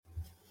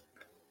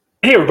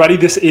Hey everybody,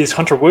 this is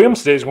Hunter Williams.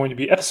 Today is going to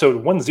be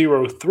episode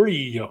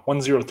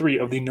 103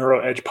 of the Neuro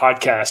Edge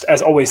podcast.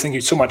 As always, thank you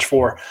so much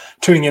for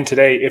tuning in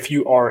today. If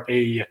you are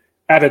a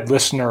avid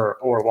listener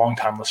or a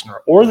longtime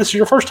listener, or this is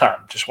your first time,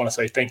 just want to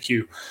say thank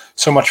you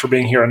so much for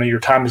being here. I know your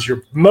time is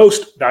your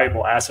most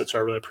valuable asset, so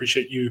I really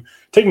appreciate you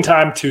taking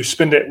time to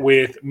spend it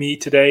with me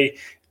today,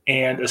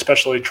 and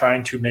especially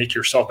trying to make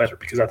yourself better,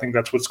 because I think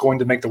that's what's going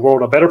to make the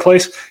world a better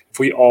place if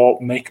we all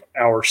make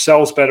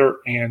ourselves better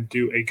and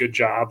do a good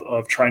job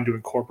of trying to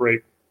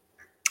incorporate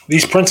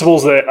these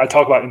principles that I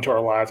talk about into our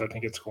lives. I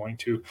think it's going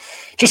to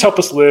just help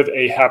us live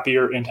a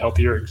happier and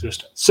healthier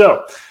existence.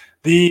 So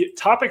the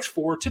topics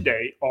for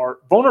today are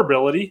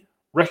vulnerability,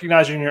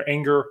 recognizing your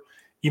anger,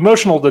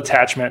 emotional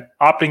detachment,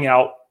 opting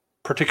out,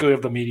 particularly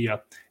of the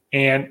media,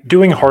 and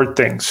doing hard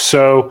things.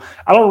 So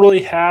I don't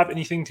really have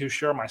anything to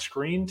share on my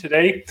screen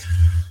today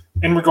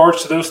in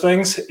regards to those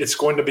things. It's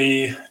going to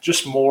be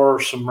just more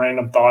some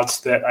random thoughts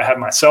that I have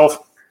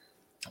myself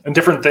and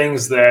different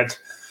things that,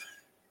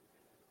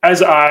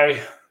 as I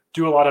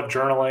do a lot of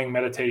journaling,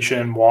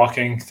 meditation,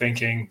 walking,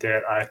 thinking,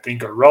 that I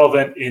think are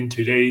relevant in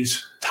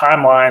today's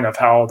timeline of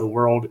how the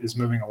world is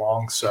moving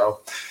along.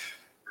 So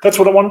that's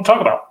what I want to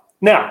talk about.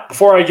 Now,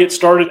 before I get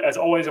started, as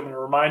always, I'm going to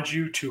remind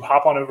you to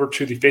hop on over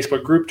to the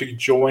Facebook group to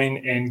join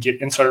and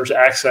get insiders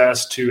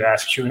access to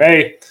ask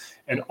Q&A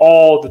and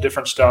all the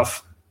different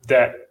stuff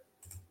that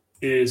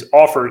is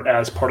offered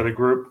as part of the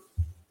group,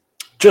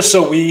 just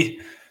so we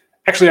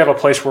actually have a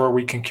place where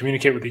we can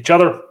communicate with each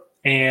other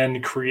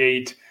and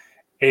create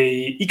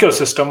a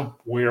ecosystem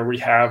where we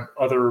have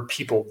other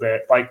people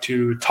that like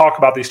to talk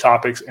about these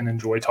topics and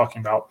enjoy talking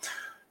about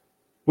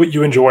what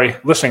you enjoy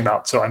listening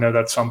about. So I know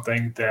that's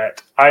something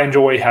that I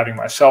enjoy having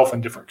myself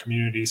in different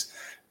communities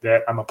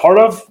that I'm a part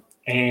of,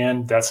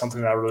 and that's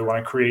something that I really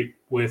want to create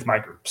with my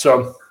group.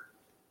 So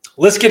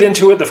let's get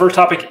into it. The first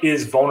topic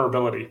is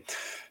vulnerability.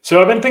 So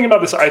I've been thinking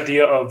about this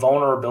idea of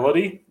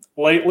vulnerability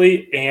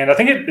lately, and I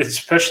think it,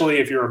 especially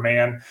if you're a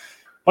man,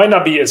 might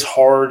not be as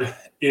hard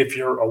if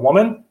you're a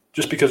woman,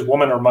 just because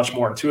women are much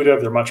more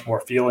intuitive, they're much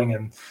more feeling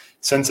and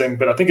sensing.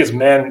 But I think as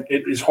men,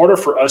 it is harder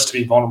for us to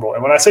be vulnerable.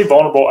 And when I say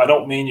vulnerable, I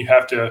don't mean you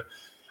have to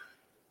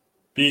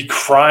be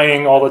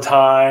crying all the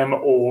time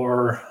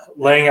or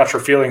laying out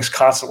your feelings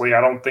constantly. I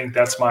don't think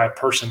that's my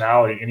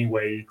personality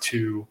anyway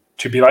to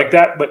be like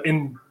that. But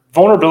in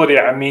vulnerability,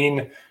 I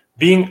mean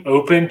being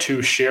open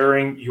to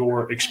sharing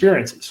your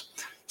experiences.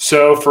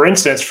 So for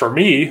instance, for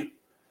me,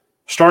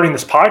 starting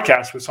this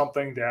podcast was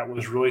something that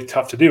was really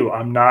tough to do.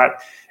 I'm not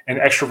an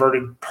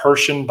extroverted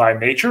person by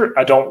nature.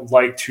 I don't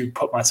like to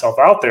put myself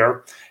out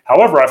there.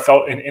 However, I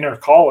felt an inner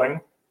calling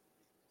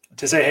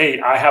to say, hey,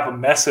 I have a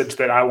message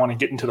that I want to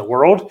get into the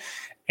world,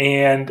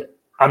 and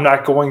I'm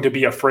not going to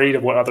be afraid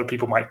of what other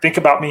people might think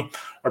about me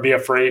or be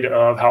afraid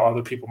of how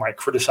other people might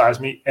criticize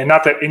me. And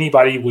not that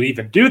anybody would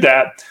even do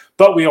that,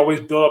 but we always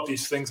build up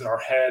these things in our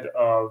head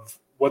of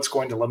what's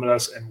going to limit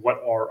us and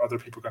what are other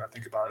people going to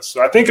think about us.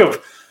 So I think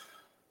of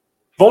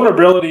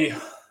vulnerability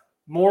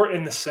more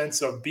in the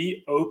sense of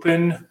be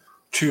open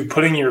to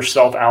putting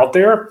yourself out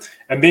there,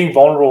 and being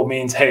vulnerable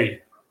means,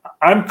 hey,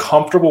 I'm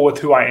comfortable with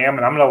who I am,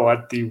 and I'm going to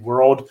let the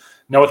world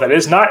know what that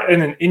is, not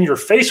in an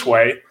in-your-face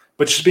way,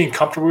 but just being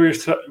comfortable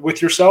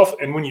with yourself.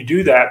 And when you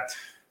do that,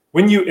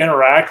 when you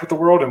interact with the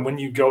world and when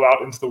you go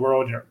out into the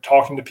world and you're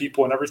talking to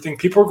people and everything,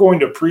 people are going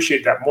to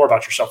appreciate that more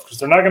about yourself, because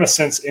they're not going to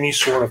sense any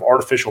sort of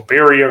artificial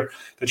barrier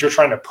that you're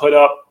trying to put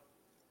up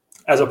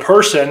as a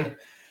person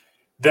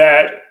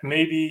that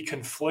may be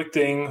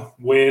conflicting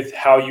with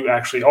how you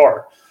actually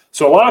are.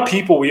 So a lot of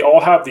people, we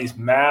all have these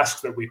masks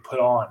that we put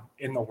on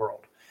in the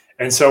world.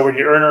 And so when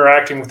you're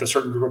interacting with a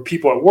certain group of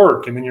people at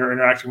work, and then you're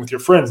interacting with your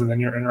friends, and then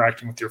you're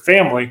interacting with your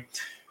family,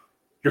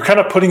 you're kind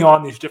of putting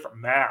on these different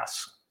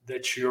masks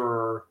that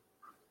you're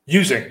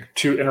using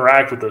to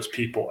interact with those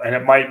people. And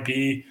it might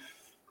be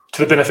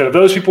to the benefit of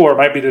those people, or it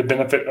might be to the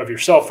benefit of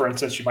yourself. For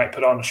instance, you might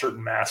put on a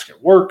certain mask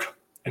at work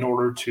in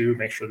order to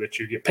make sure that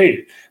you get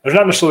paid. There's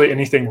not necessarily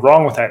anything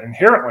wrong with that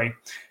inherently.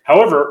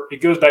 However, it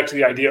goes back to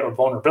the idea of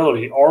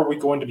vulnerability. Are we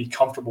going to be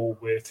comfortable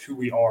with who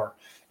we are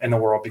in the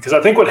world? Because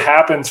I think what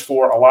happens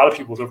for a lot of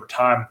people is over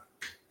time,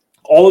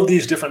 all of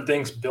these different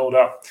things build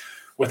up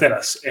within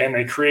us, and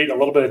they create a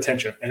little bit of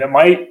tension. And it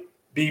might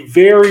be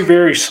very,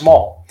 very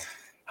small.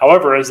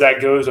 However, as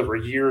that goes over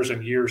years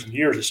and years and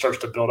years, it starts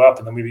to build up,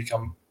 and then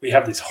we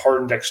have this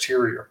hardened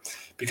exterior,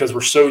 because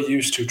we're so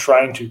used to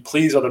trying to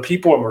please other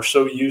people, and we're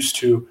so used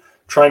to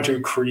trying to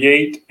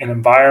create an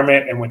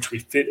environment in which we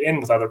fit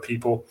in with other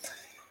people.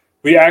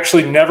 We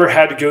actually never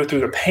had to go through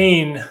the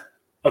pain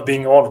of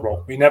being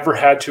vulnerable. We never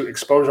had to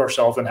expose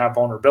ourselves and have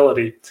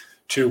vulnerability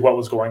to what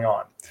was going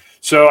on.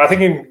 So I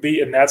think it can be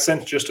in that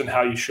sense, just in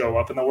how you show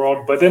up in the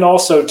world, but then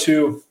also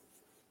too,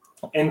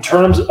 in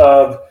terms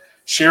of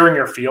sharing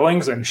your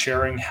feelings and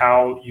sharing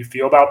how you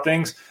feel about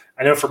things.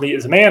 I know for me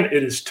as a man,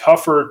 it is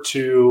tougher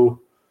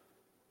to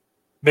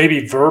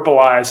maybe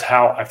verbalize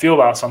how I feel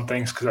about some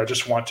things, because I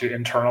just want to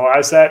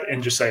internalize that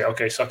and just say,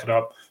 okay, suck it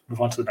up, move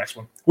on to the next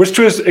one, which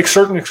to a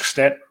certain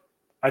extent,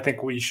 I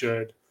think we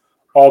should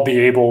all be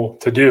able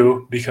to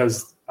do,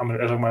 because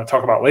as I'm going to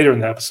talk about later in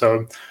the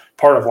episode,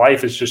 part of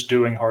life is just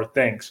doing hard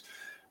things.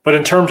 But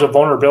in terms of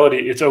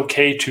vulnerability, it's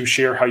okay to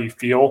share how you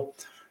feel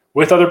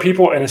with other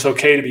people, and it's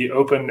okay to be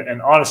open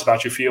and honest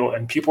about you feel,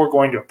 and people are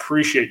going to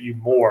appreciate you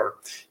more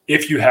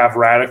if you have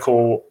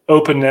radical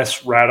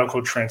openness,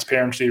 radical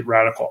transparency,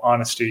 radical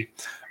honesty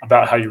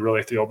about how you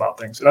really feel about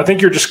things. And I think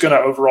you're just going to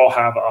overall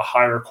have a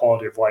higher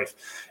quality of life.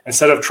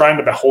 Instead of trying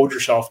to behold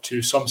yourself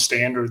to some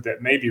standard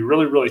that may be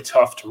really, really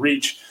tough to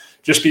reach,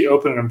 just be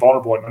open and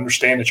vulnerable and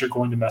understand that you're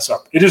going to mess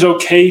up. It is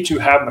okay to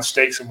have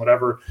mistakes in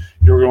whatever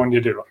you're going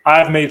to do.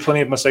 I've made plenty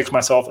of mistakes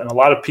myself, and a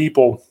lot of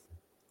people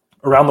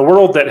around the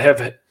world that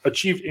have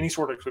achieved any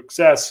sort of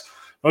success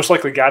most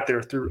likely got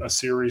there through a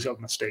series of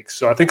mistakes.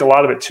 So I think a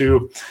lot of it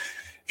too,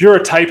 if you're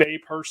a type A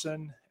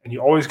person and you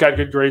always got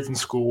good grades in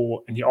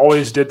school and you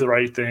always did the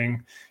right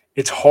thing,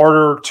 it's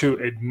harder to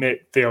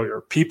admit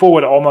failure. People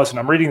would almost, and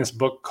I'm reading this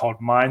book called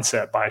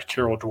Mindset by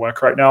Carol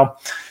Dweck right now.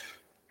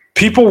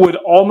 People would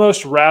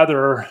almost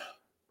rather,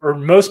 or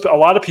a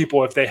lot of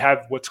people, if they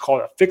have what's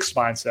called a fixed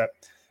mindset,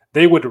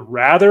 they would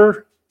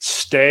rather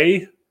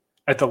stay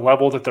at the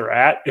level that they're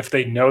at if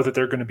they know that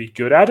they're going to be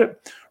good at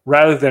it,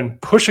 rather than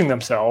pushing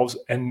themselves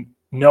and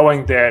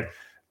knowing that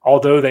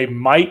although they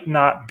might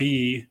not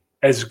be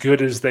as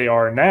good as they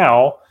are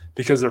now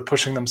because they're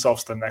pushing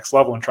themselves to the next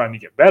level and trying to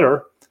get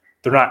better,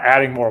 they're not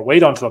adding more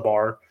weight onto the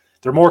bar.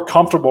 They're more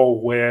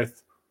comfortable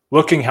with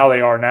looking how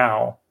they are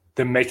now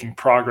than making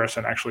progress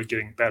and actually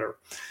getting better.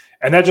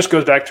 And that just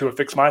goes back to a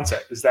fixed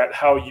mindset. Is that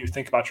how you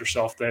think about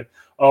yourself, that,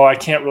 oh, I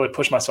can't really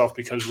push myself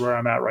because where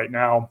I'm at right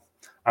now,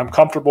 I'm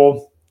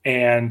comfortable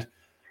and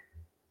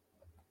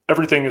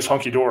everything is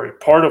hunky-dory.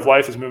 Part of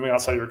life is moving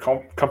outside your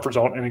comfort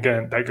zone. And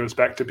again, that goes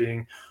back to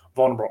being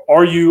vulnerable.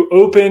 Are you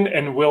open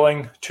and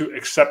willing to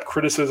accept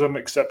criticism,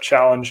 accept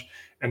challenge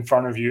in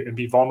front of you, and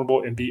be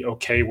vulnerable and be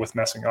okay with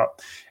messing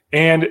up?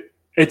 And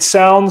it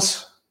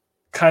sounds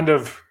kind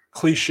of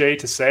cliche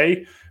to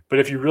say, but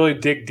if you really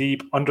dig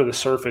deep under the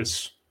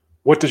surface,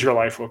 what does your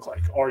life look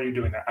like? Are you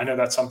doing that? I know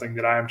that's something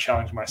that I am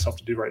challenging myself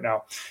to do right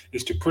now,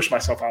 is to push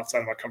myself outside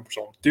of my comfort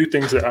zone, do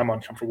things that I'm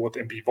uncomfortable with,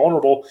 and be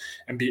vulnerable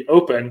and be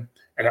open.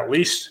 And at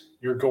least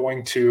you're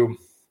going to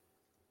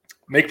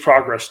make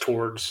progress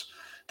towards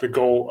the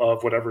goal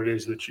of whatever it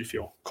is that you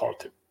feel called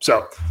to.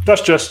 So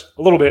that's just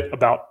a little bit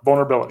about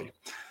vulnerability.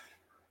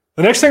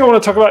 The next thing I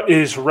want to talk about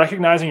is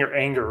recognizing your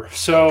anger.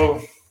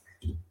 So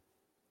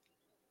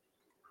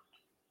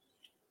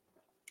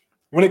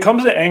when it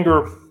comes to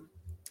anger,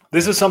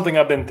 this is something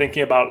I've been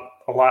thinking about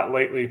a lot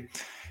lately,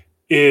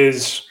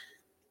 is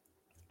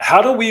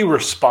how do we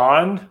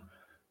respond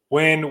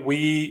when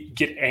we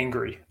get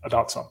angry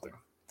about something?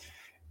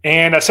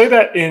 And I say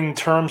that in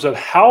terms of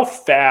how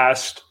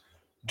fast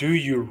do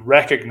you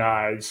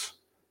recognize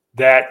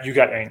that you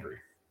got angry?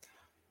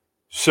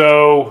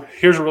 So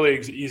here's a really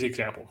easy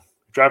example.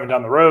 You're driving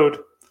down the road,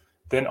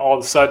 then all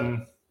of a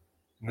sudden,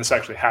 and this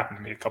actually happened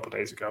to me a couple of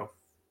days ago,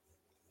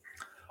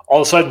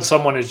 all of a sudden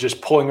someone is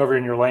just pulling over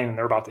in your lane and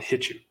they're about to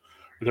hit you.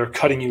 They're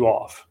cutting you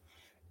off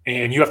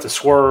and you have to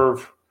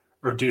swerve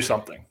or do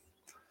something.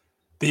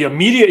 The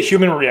immediate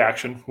human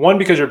reaction, one,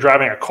 because you're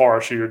driving a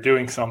car, so you're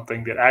doing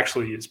something that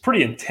actually is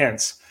pretty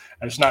intense,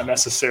 and it's not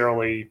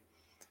necessarily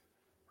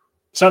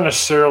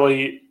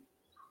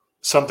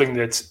something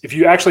that's, if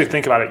you actually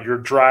think about it, you're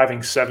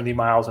driving 70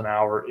 miles an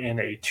hour in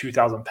a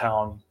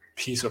 2,000-pound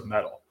piece of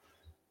metal.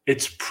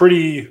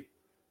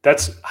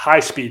 That's high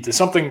speeds. It's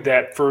something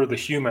that for the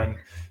human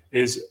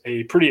is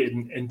a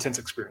pretty intense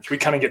experience. We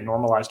kind of get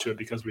normalized to it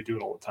because we do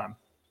it all the time.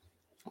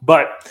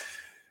 But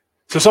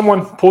so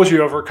someone pulls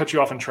you over, cuts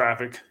you off in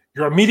traffic.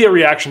 Your immediate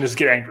reaction is to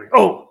get angry.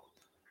 Oh,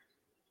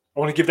 I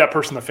want to give that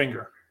person the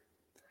finger.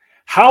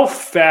 How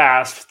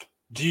fast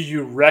do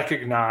you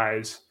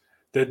recognize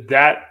that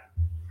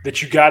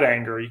you got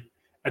angry?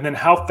 And then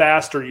how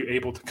fast are you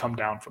able to come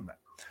down from that?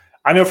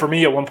 I know for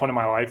me at one point in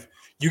my life,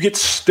 you get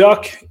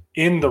stuck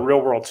in the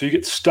real world. So you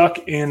get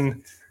stuck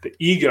in the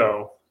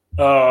ego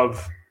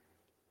of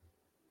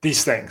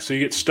these things. So you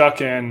get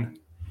stuck in,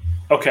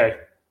 okay,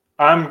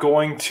 I'm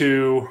going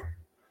to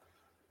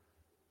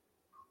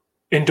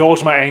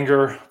indulge my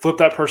anger, flip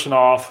that person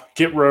off,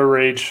 get road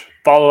rage,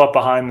 follow up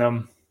behind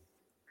them,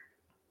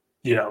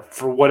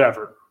 for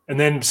whatever. And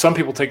then some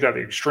people take that to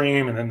the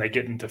extreme and then they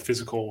get into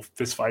physical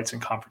fist fights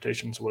and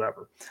confrontations,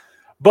 whatever.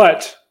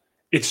 But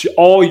it's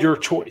all your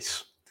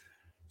choice.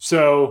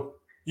 So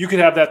you could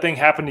have that thing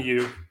happen to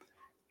you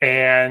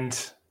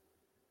and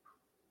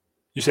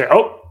you say,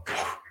 oh,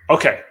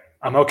 okay,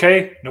 I'm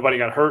okay. Nobody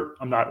got hurt.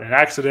 I'm not in an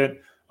accident.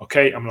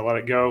 Okay, I'm going to let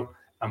it go.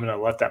 I'm going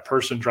to let that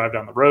person drive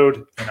down the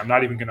road, and I'm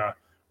not even going to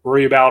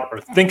worry about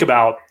or think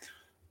about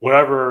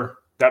whatever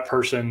that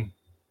person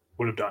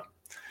would have done.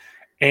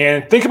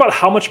 And think about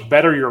how much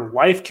better your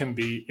life can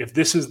be if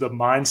this is the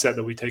mindset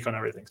that we take on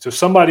everything. So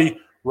somebody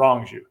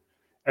wrongs you,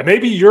 and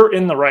maybe you're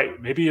in the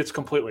right. Maybe it's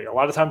completely. A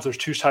lot of times there's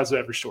two sides to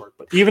every story.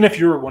 But even if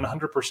you're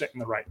 100% in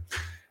the right,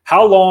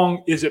 how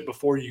long is it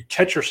before you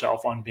catch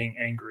yourself on being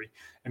angry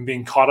and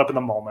being caught up in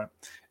the moment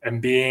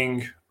and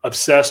being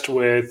obsessed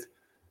with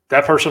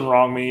that person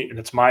wronged me and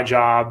it's my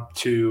job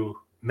to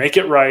make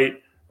it right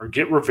or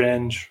get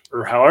revenge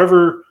or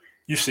however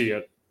you see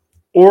it,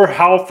 or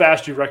how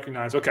fast you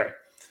recognize, okay,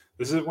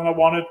 this is what I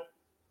wanted.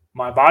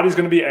 My body's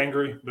going to be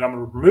angry, but I'm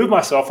going to remove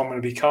myself. I'm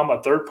going to become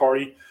a third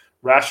party,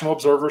 rational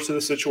observer to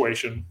the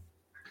situation.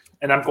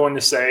 And I'm going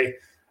to say,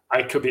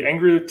 I could be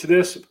angry to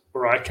this,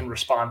 or I can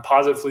respond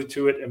positively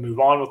to it and move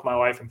on with my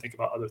life and think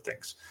about other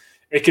things.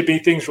 It could be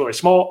things really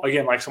small,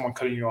 again, like someone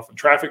cutting you off in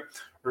traffic,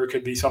 or it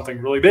could be something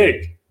really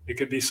big. It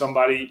could be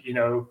somebody,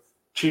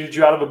 cheated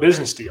you out of a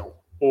business deal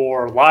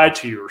or lied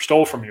to you or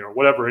stole from you or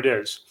whatever it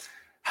is.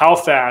 How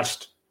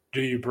fast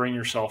do you bring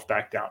yourself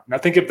back down? And I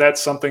think if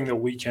that's something that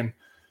we can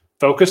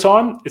focus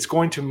on, it's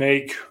going to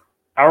make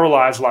our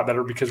lives a lot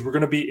better because we're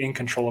going to be in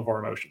control of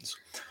our emotions.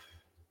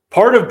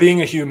 Part of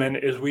being a human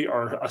is we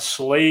are a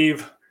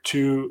slave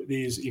to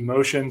these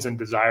emotions and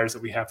desires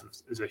that we have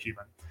as a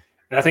human.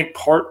 And I think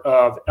part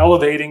of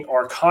elevating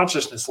our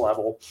consciousness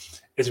level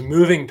is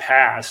moving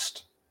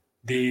past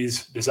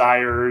these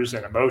desires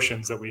and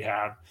emotions that we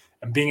have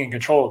and being in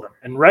control of them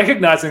and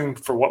recognizing them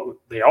for what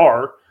they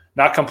are,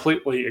 not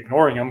completely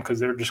ignoring them because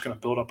they're just going to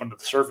build up under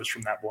the surface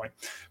from that point,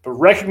 but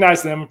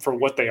recognize them for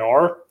what they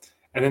are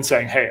and then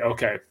saying, hey,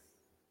 okay,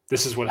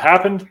 this is what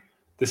happened.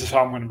 This is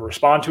how I'm going to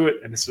respond to it.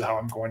 And this is how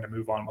I'm going to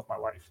move on with my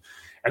life.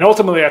 And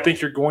ultimately, I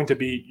think you're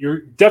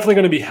definitely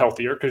going to be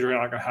healthier because you're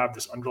not going to have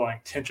this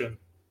underlying tension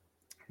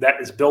that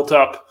is built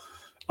up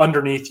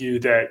underneath you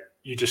that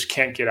you just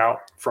can't get out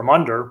from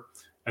under.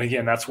 And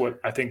again, that's what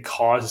I think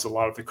causes a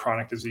lot of the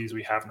chronic disease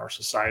we have in our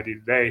society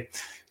today,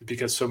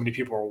 because so many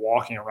people are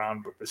walking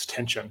around with this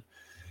tension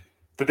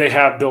that they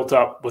have built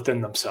up within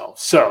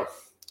themselves. So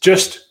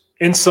just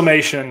in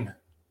summation,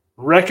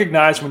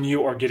 recognize when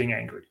you are getting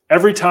angry.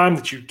 Every time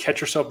that you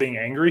catch yourself being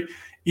angry,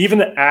 even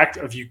the act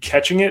of you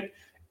catching it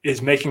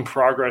is making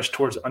progress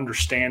towards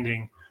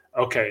understanding,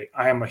 okay,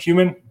 I am a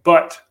human,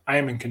 but I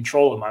am in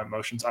control of my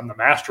emotions. I'm the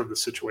master of the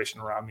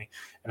situation around me,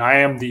 and I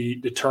am the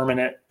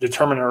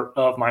determiner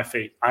of my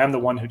fate. I am the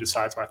one who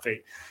decides my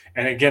fate.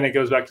 And again, it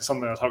goes back to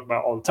something I talk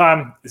about all the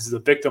time. This is the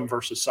victim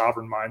versus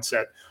sovereign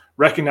mindset.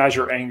 Recognize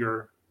your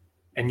anger,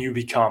 and you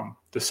become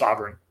the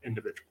sovereign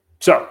individual.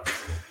 So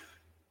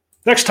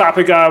next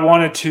topic I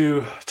wanted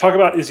to talk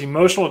about is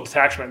emotional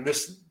detachment.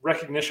 This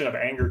recognition of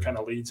anger kind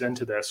of leads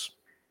into this.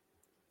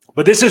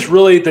 But this is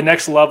really the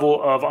next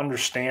level of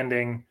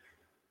understanding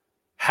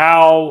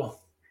how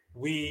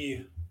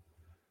we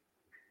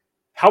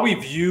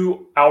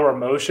view our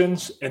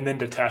emotions and then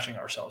detaching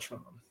ourselves from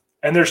them.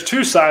 And there's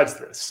two sides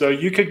to this. So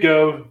you could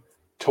go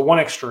to one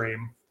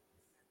extreme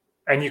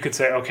and you could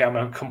say, okay,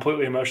 I'm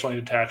completely emotionally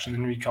detached, and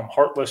then you become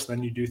heartless. And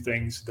then you do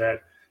things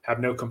that have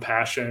no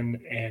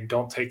compassion and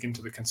don't take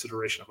into the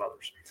consideration of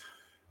others.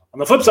 On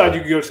the flip side,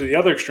 you can go to the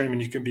other extreme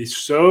and you can be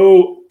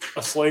so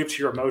a slave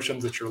to your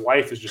emotions that your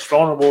life is just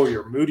vulnerable.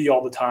 You're moody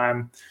all the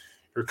time.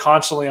 You're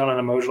constantly on an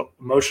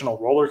emotional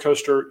roller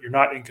coaster. You're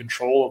not in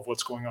control of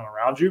what's going on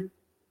around you.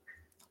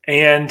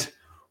 And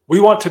we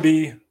want to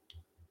be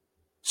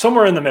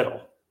somewhere in the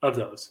middle of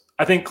those.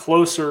 I think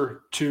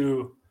closer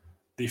to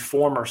the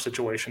former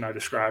situation I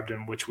described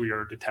in which we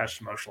are detached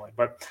emotionally.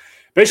 But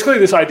basically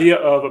this idea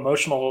of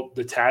emotional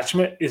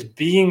detachment is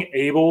being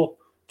able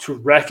to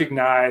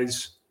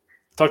recognize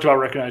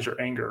your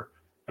anger.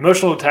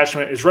 Emotional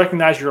detachment is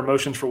recognize your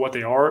emotions for what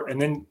they are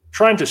and then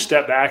trying to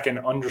step back and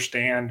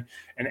understand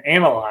and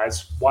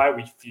analyze why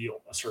we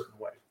feel a certain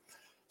way.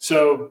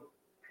 So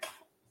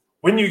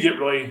when you get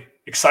really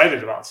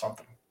excited about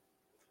something,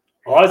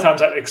 a lot of times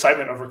that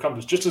excitement overcomes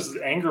us. Just as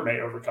anger may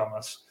overcome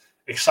us,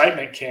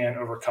 excitement can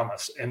overcome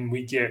us. And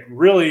we get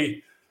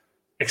really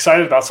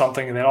excited about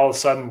something and then all of a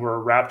sudden we're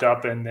wrapped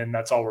up and then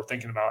that's all we're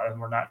thinking about and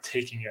we're not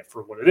taking it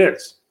for what it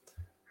is.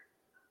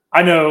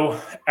 I know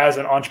as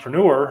an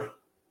entrepreneur,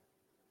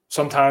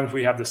 sometimes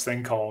we have this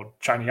thing called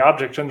shiny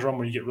object syndrome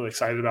where you get really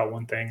excited about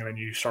one thing and then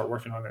you start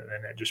working on it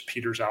and it just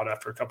peters out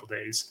after a couple of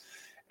days.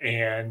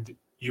 And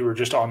you were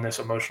just on this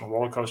emotional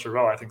roller coaster.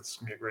 Oh, I think this is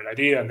going to be a great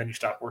idea. And then you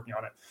stop working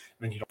on it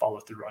and then you don't follow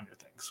through on your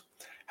things.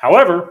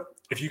 However,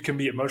 if you can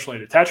be emotionally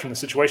detached from the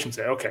situation,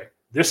 say, okay,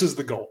 this is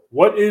the goal.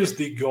 What is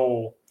the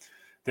goal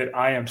that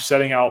I am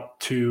setting out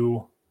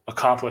to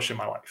accomplish in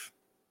my life?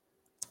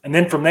 And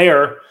then from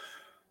there,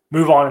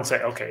 move on and say,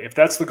 okay, if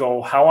that's the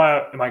goal, how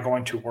am I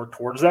going to work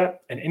towards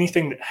that? And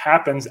anything that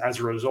happens as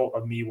a result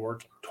of me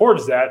working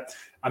towards that,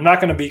 I'm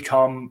not going to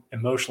become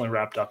emotionally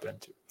wrapped up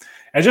into.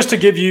 And just to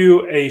give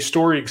you a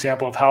story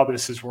example of how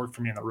this has worked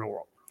for me in the real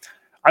world,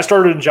 I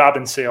started a job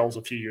in sales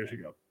a few years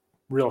ago,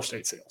 real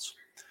estate sales.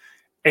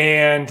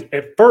 And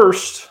at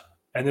first,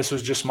 and this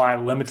was just my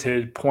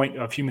limited point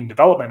of human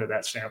development at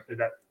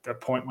that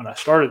point when I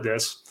started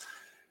this,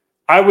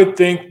 I would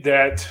think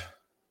that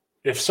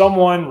if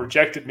someone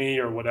rejected me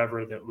or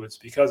whatever, that was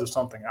because of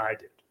something I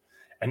did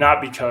and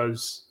not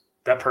because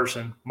that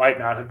person might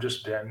not have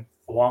just been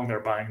along their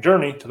buying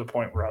journey to the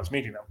point where I was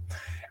meeting them.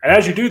 And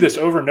as you do this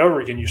over and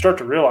over again, you start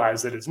to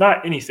realize that it's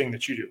not anything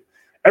that you do.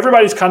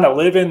 Everybody's kind of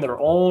living their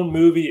own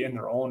movie in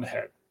their own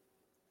head.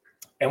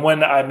 And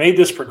when I made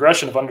this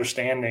progression of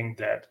understanding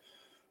that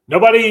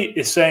nobody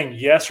is saying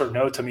yes or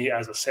no to me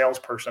as a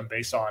salesperson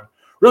based on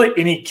really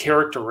any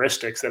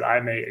characteristics that I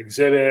may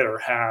exhibit or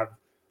have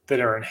that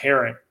are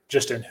inherent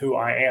just in who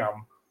I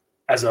am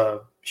as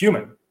a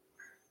human.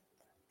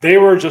 They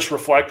were just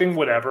reflecting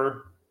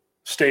whatever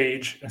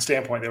stage and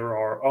standpoint they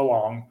were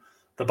along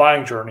the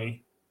buying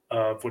journey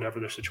of whatever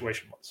their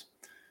situation was.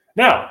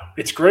 Now,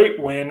 it's great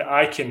when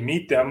I can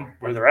meet them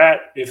where they're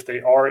at if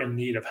they are in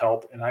need of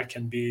help, and I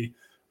can be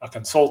a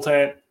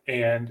consultant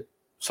and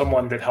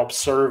someone that helps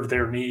serve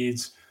their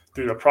needs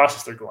through the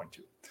process they're going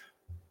to.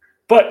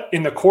 But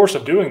in the course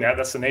of doing that,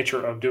 that's the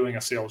nature of doing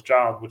a sales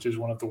job, which is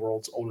one of the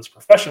world's oldest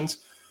professions.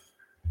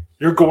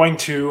 You're going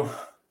to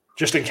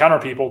just encounter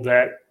people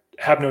that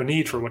have no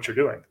need for what you're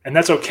doing. And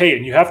that's okay.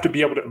 And you have to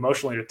be able to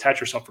emotionally detach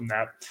yourself from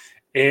that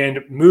and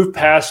move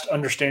past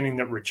understanding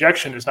that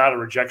rejection is not a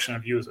rejection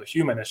of you as a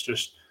human. It's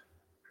just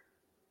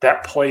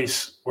that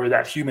place where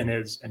that human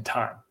is in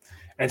time.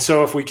 And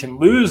so if we can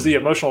lose the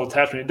emotional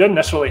attachment, it doesn't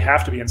necessarily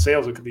have to be in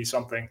sales. It could be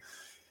something,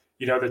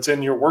 that's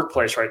in your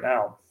workplace right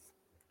now.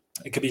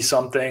 It could be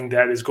something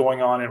that is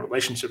going on in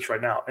relationships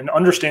right now, and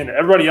understand that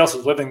everybody else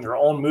is living their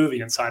own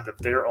movie inside of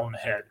their own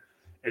head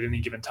at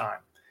any given time.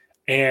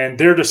 And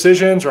their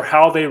decisions or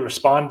how they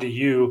respond to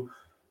you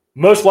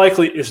most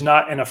likely is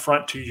not an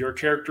affront to your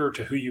character,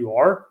 to who you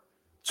are.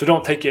 So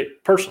don't take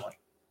it personally.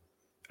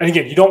 And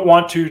again, you don't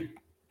want to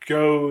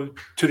go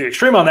to the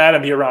extreme on that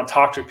and be around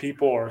toxic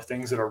people or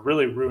things that are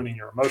really ruining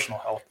your emotional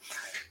health.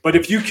 But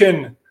if you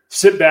can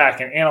sit back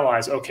and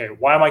analyze, okay,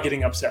 why am I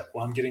getting upset?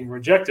 Well, I'm getting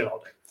rejected all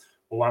day.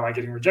 Well, why am I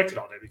getting rejected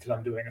all day? Because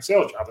I'm doing a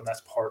sales job and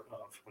that's part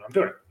of what I'm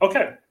doing.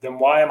 Okay, then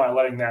why am I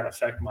letting that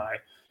affect my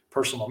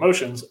personal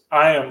emotions?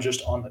 I am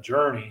just on the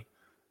journey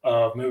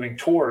of moving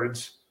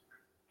towards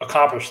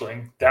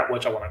accomplishing that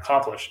which I want to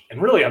accomplish.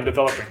 And really, I'm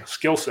developing a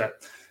skill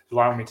set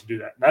allowing me to do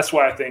that. And that's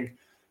why I think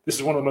this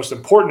is one of the most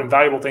important and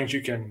valuable things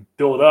you can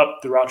build up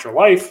throughout your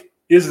life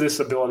is this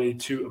ability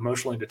to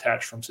emotionally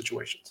detach from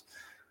situations.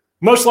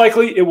 Most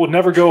likely, it will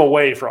never go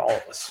away for all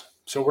of us.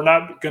 So we're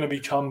not going to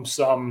become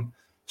some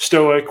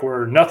stoic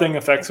where nothing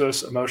affects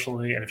us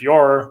emotionally. And if you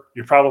are,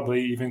 you're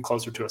probably even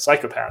closer to a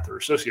psychopath or a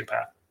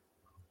sociopath.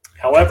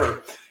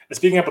 However, it's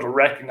being able to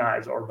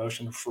recognize our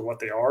emotions for what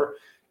they are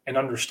and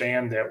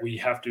understand that we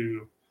have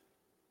to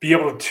be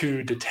able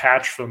to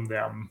detach from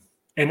them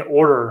in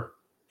order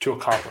to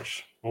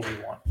accomplish what we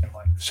want in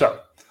life.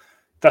 So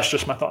that's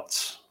just my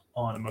thoughts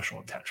on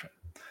emotional attachment.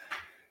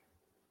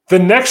 The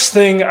next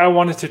thing I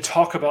wanted to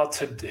talk about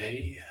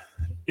today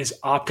is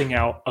opting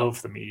out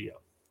of the media.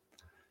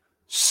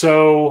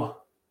 So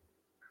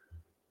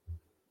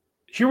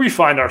here we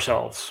find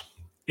ourselves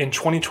in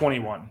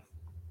 2021.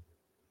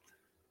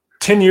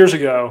 10 years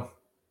ago,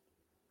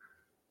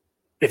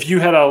 if you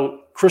had a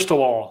crystal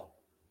ball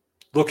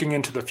looking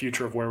into the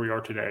future of where we are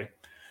today,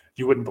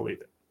 you wouldn't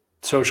believe it.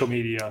 Social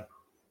media,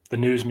 the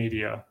news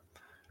media,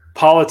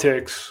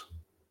 politics,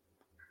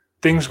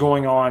 things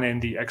going on in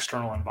the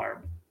external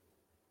environment.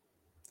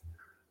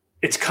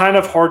 It's kind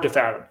of hard to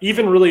fathom.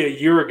 Even really a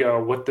year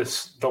ago, what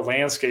the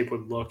landscape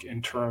would look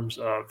in terms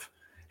of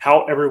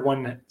how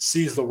everyone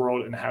sees the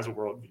world and has a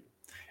worldview.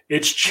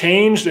 It's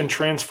changed and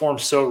transformed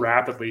so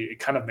rapidly, it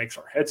kind of makes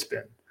our head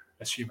spin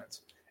as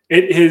humans.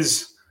 It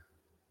has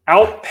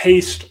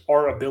outpaced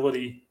our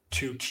ability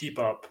to keep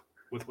up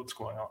with what's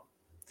going on.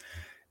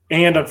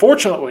 And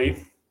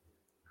unfortunately,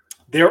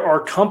 there are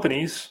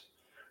companies,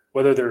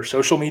 whether they're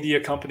social media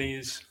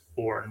companies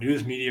or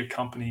news media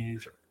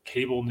companies or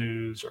cable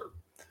news or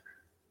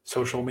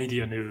social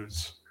media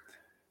news,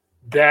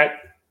 that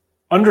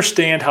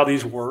understand how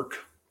these work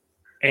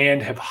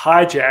and have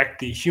hijacked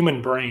the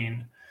human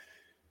brain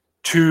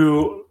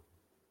to,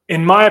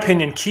 in my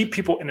opinion, keep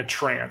people in a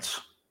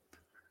trance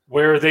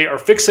where they are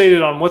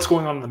fixated on what's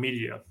going on in the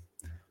media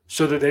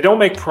so that they don't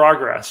make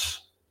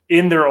progress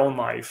in their own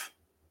life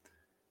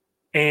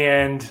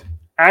and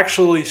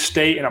actually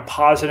stay in a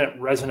positive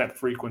resonant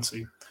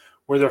frequency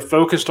where they're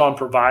focused on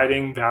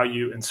providing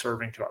value and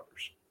serving to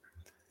others.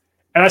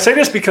 And I say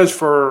this because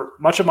for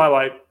much of my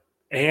life,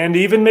 and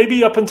even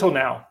maybe up until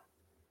now,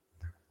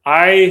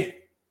 I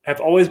have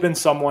always been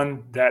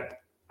someone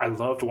that I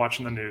loved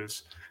watching the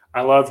news.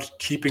 I loved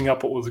keeping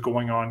up what was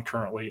going on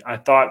currently. I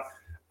thought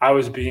I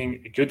was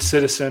being a good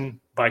citizen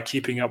by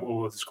keeping up what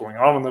was going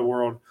on in the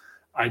world.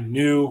 I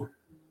knew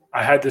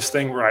I had this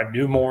thing where I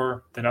knew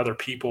more than other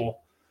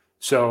people.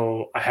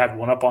 So I had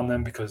one up on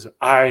them because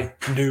I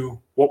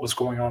knew what was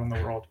going on in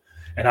the world.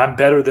 And I'm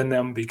better than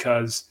them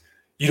because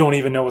you don't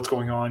even know what's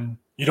going on.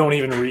 You don't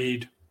even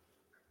read.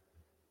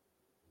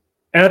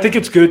 And I think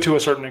it's good to a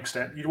certain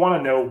extent. You want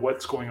to know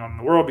what's going on in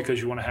the world because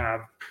you want to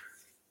have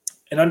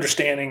an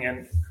understanding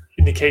and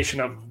indication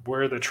of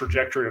where the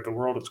trajectory of the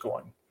world is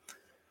going.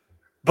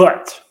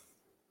 But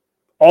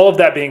all of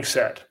that being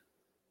said,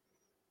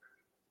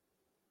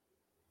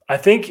 I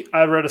think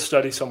I read a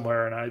study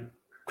somewhere, and I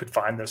could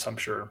find this, I'm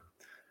sure.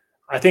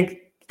 I think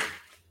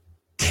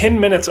 10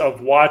 minutes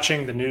of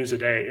watching the news a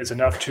day is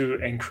enough to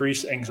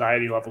increase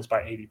anxiety levels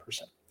by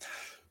 80%.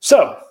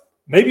 So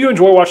maybe you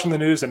enjoy watching the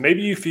news, and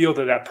maybe you feel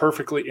that that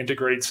perfectly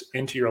integrates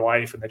into your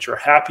life and that you're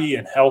happy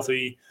and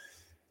healthy.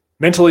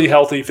 mentally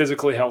healthy,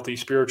 physically healthy,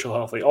 spiritually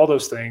healthy, all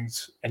those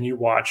things, and you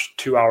watch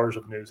 2 hours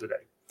of news a day.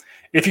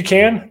 If you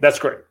can, that's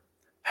great.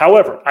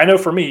 However, I know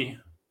for me,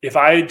 if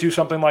I do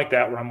something like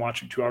that where I'm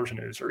watching 2 hours of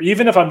news, or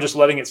even if I'm just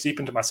letting it seep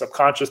into my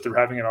subconscious through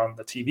having it on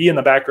the TV in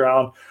the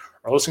background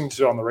or listening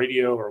to it on the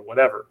radio or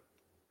whatever,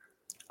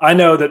 I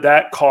know that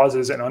that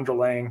causes an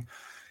underlying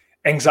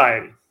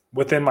anxiety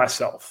within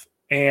myself.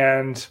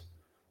 And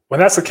when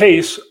that's the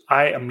case,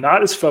 I am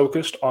not as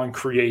focused on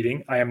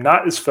creating. I am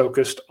not as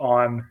focused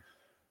on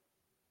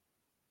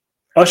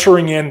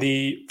ushering in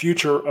the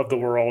future of the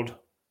world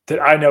that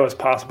I know is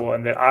possible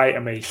and that I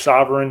am a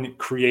sovereign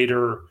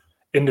creator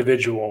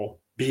individual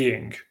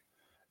being.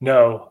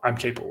 No, I'm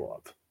capable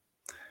of.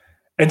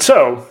 And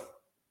so,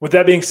 with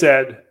that being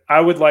said,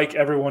 I would like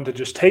everyone to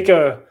just take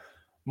a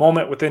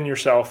moment within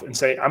yourself and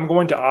say, I'm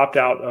going to opt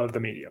out of the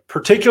media,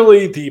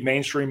 particularly the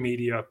mainstream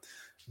media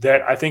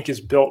that I think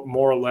is built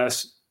more or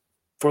less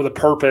for the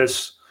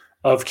purpose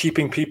of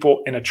keeping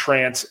people in a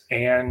trance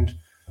and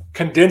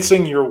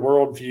condensing your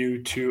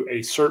worldview to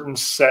a certain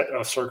set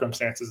of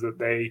circumstances that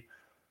they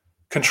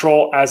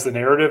control as the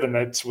narrative, and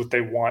that's what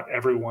they want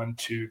everyone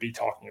to be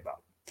talking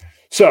about.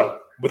 So,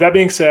 with that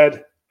being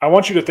said, I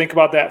want you to think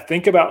about that.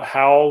 Think about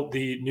how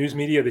the news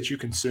media that you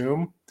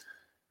consume,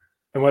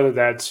 and whether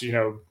that's,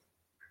 and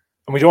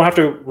we don't have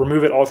to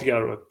remove it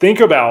altogether, but think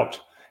about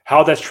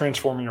how that's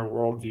transforming your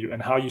worldview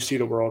and how you see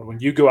the world when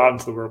you go out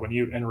into the world, when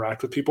you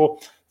interact with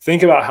people.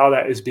 Think about how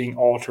that is being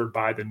altered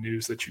by the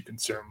news that you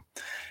consume.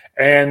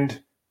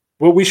 And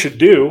what we should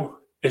do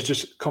is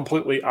just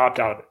completely opt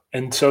out of it.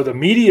 And so the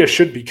media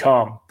should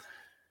become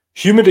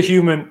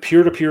human-to-human,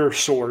 peer-to-peer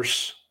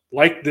source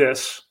like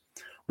this,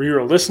 where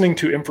you're listening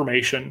to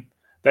information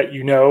that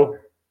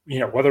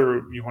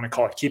whether you want to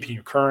call it keeping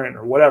you current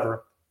or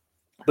whatever,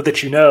 but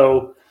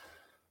that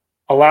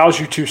allows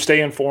you to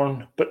stay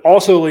informed, but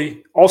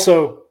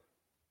also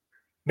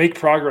make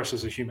progress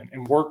as a human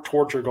and work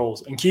towards your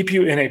goals and keep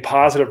you in a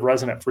positive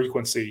resonant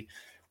frequency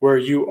where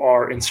you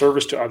are in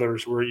service to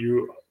others, where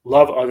you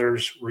love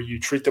others, where you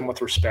treat them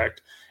with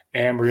respect,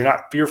 and where you're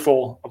not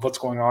fearful of what's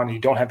going on. And you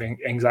don't have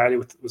anxiety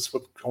with what's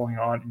going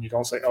on, and you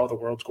don't say, oh, the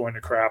world's going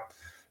to crap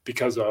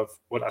because of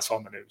what I saw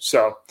in the news.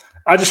 So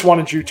I just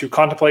wanted you to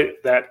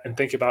contemplate that and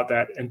think about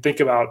that and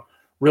think about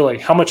really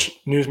how much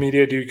news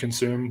media do you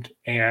consume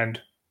and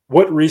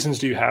what reasons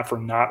do you have for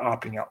not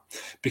opting out?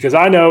 Because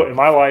I know in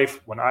my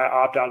life, when I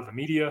opt out of the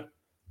media,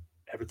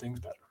 everything's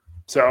better.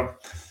 So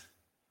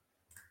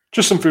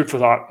just some food for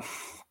thought.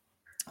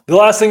 The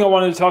last thing I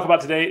wanted to talk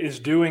about today is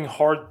doing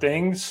hard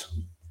things.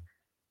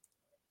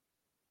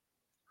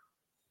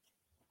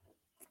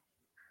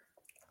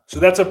 So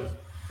that's a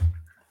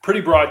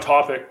pretty broad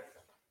topic,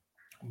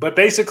 but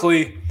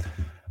basically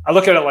I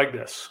look at it like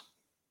this.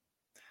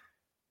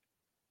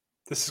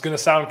 This is going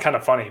to sound kind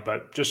of funny,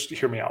 but just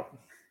hear me out.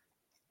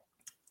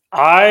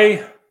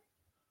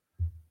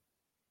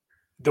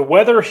 The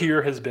weather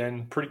here has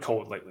been pretty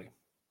cold lately.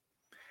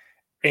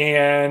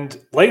 And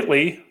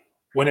lately,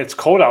 when it's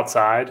cold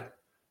outside,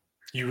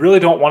 you really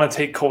don't want to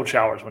take cold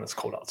showers when it's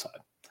cold outside,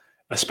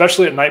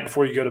 especially at night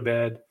before you go to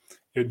bed.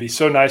 It would be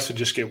so nice to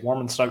just get warm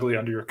and snuggly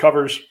under your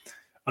covers,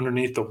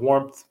 underneath the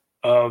warmth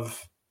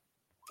of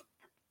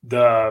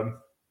the,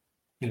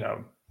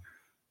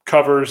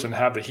 covers, and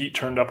have the heat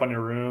turned up on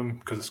your room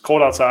because it's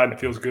cold outside and it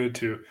feels good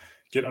to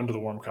get under the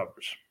warm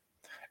covers.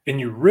 And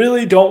you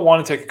really don't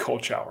want to take a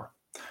cold shower,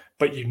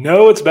 but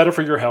it's better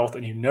for your health,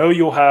 and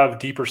you'll have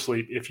deeper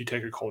sleep if you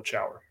take a cold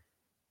shower.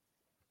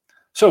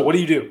 So what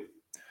do?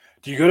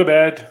 Do you go to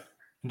bed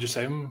and just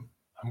say, I'm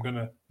going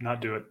to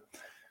not do it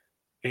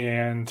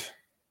and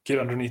get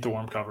underneath the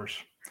warm covers?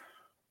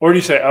 Or do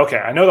you say, okay,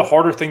 I know the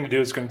harder thing to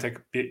do is going to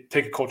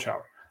take a cold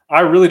shower.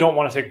 I really don't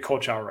want to take a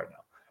cold shower right now.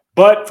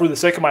 But for the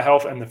sake of my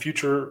health and the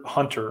future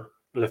hunter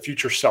or the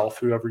future self,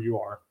 whoever you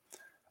are,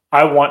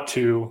 I want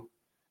to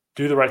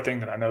do the right thing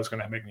that I know is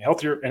going to make me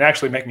healthier and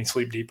actually make me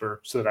sleep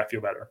deeper so that I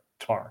feel better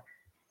tomorrow.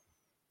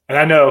 And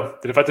I know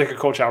that if I take a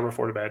cold shower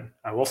before bed,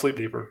 I will sleep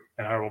deeper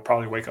and I will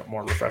probably wake up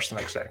more refreshed the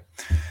next day.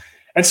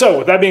 And so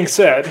with that being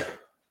said,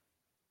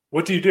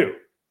 what do you do?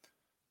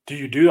 Do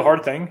you do the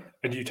hard thing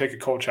and do you take a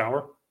cold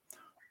shower?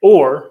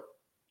 Or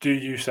do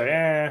you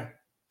say,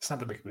 it's not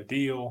that big of a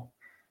deal.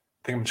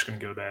 I think I'm just going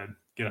to go to bed,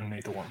 get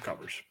underneath the warm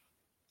covers.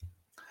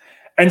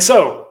 And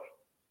so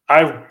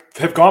I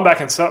have gone back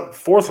and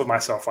forth with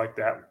myself like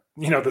that,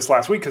 this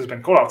last week because it's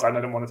been cold outside and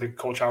I didn't want to take a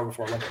cold shower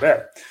before I went to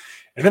bed.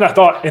 And then I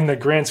thought, in the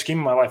grand scheme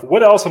of my life,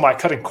 what else am I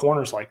cutting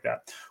corners like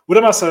that? What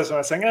am I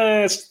saying?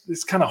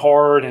 It's kind of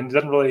hard and it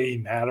doesn't really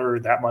matter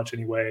that much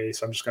anyway,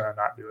 so I'm just going to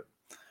not do it.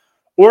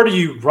 Or do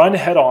you run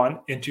head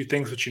on into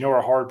things that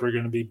are hard but are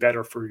going to be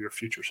better for your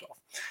future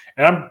self?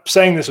 And I'm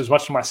saying this as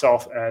much to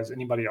myself as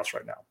anybody else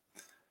right now.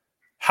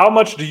 How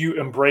much do you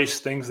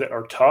embrace things that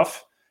are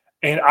tough?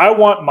 And I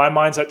want my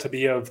mindset to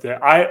be of the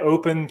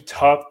eye-open,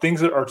 tough, things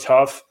that are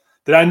tough,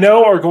 that I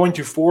know are going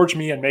to forge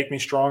me and make me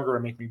stronger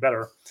and make me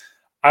better.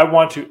 I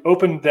want to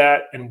open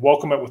that and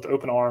welcome it with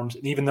open arms.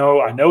 And even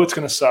though I know it's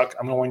going to suck,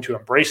 I'm going to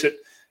embrace it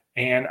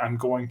and I'm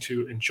going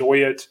to enjoy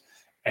it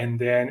and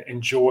then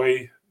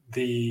enjoy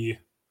the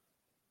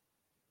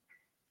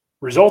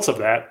results of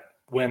that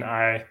when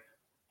I,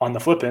 on the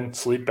flip end,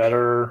 sleep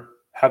better,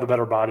 have a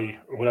better body,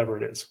 or whatever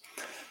it is.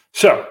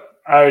 So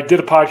I did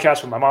a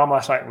podcast with my mom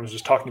last night and was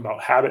just talking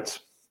about habits.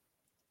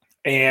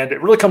 And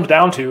it really comes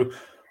down to,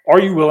 are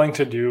you willing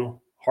to do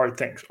hard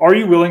things? Are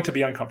you willing to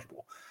be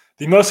uncomfortable?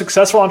 The most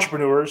successful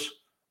entrepreneurs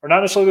are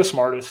not necessarily the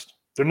smartest.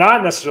 They're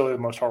not necessarily the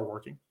most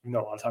hardworking, even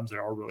though a lot of times they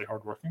are really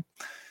hardworking.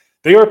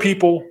 They are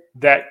people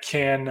that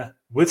can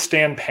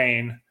withstand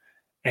pain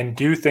and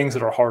do things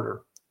that are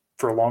harder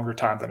for a longer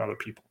time than other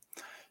people.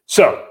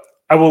 So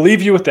I will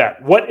leave you with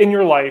that. What in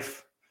your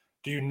life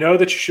do you know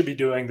that you should be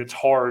doing that's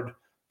hard,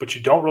 but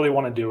you don't really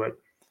want to do it,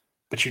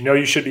 but you know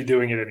you should be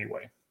doing it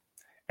anyway?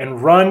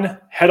 And run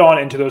head on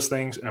into those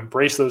things and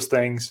embrace those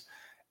things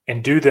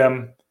and do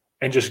them,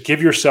 and just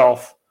give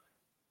yourself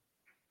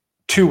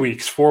 2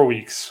 weeks, 4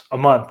 weeks, a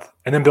month,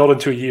 and then build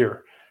into a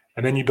year.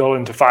 And then you build it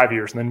into 5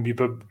 years, and then you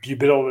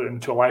build it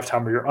into a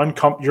lifetime where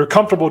you're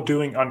comfortable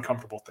doing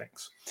uncomfortable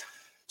things.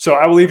 So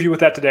I will leave you with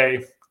that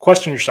today.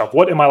 Question yourself,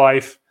 what in my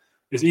life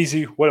is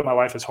easy? What in my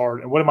life is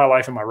hard? And what in my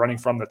life am I running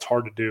from that's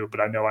hard to do, but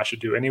I know I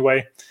should do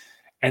anyway?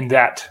 And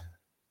that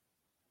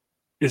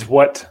is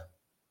what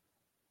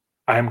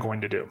I am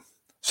going to do.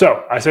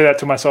 So I say that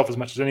to myself as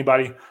much as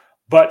anybody,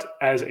 but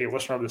as a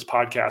listener of this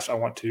podcast, I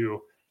want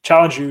to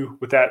challenge you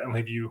with that and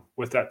leave you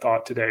with that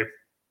thought today,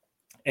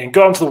 and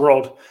go out into the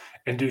world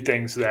and do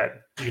things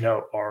that you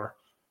know are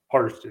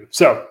harder to do.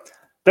 So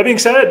that being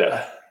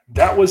said,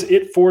 that was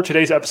it for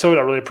today's episode.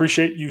 I really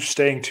appreciate you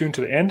staying tuned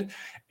to the end.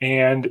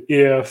 And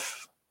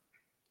if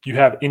you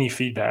have any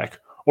feedback,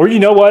 or you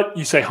know what,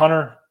 you say,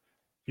 Hunter,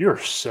 you're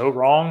so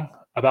wrong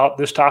about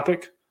this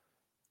topic,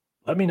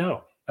 let me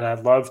know. And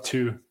I'd love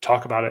to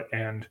talk about it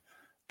and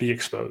be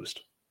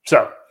exposed.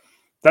 So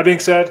that being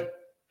said,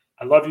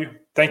 I love you.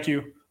 Thank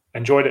you.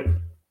 Enjoyed it.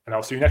 And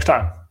I'll see you next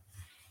time.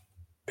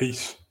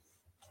 Peace.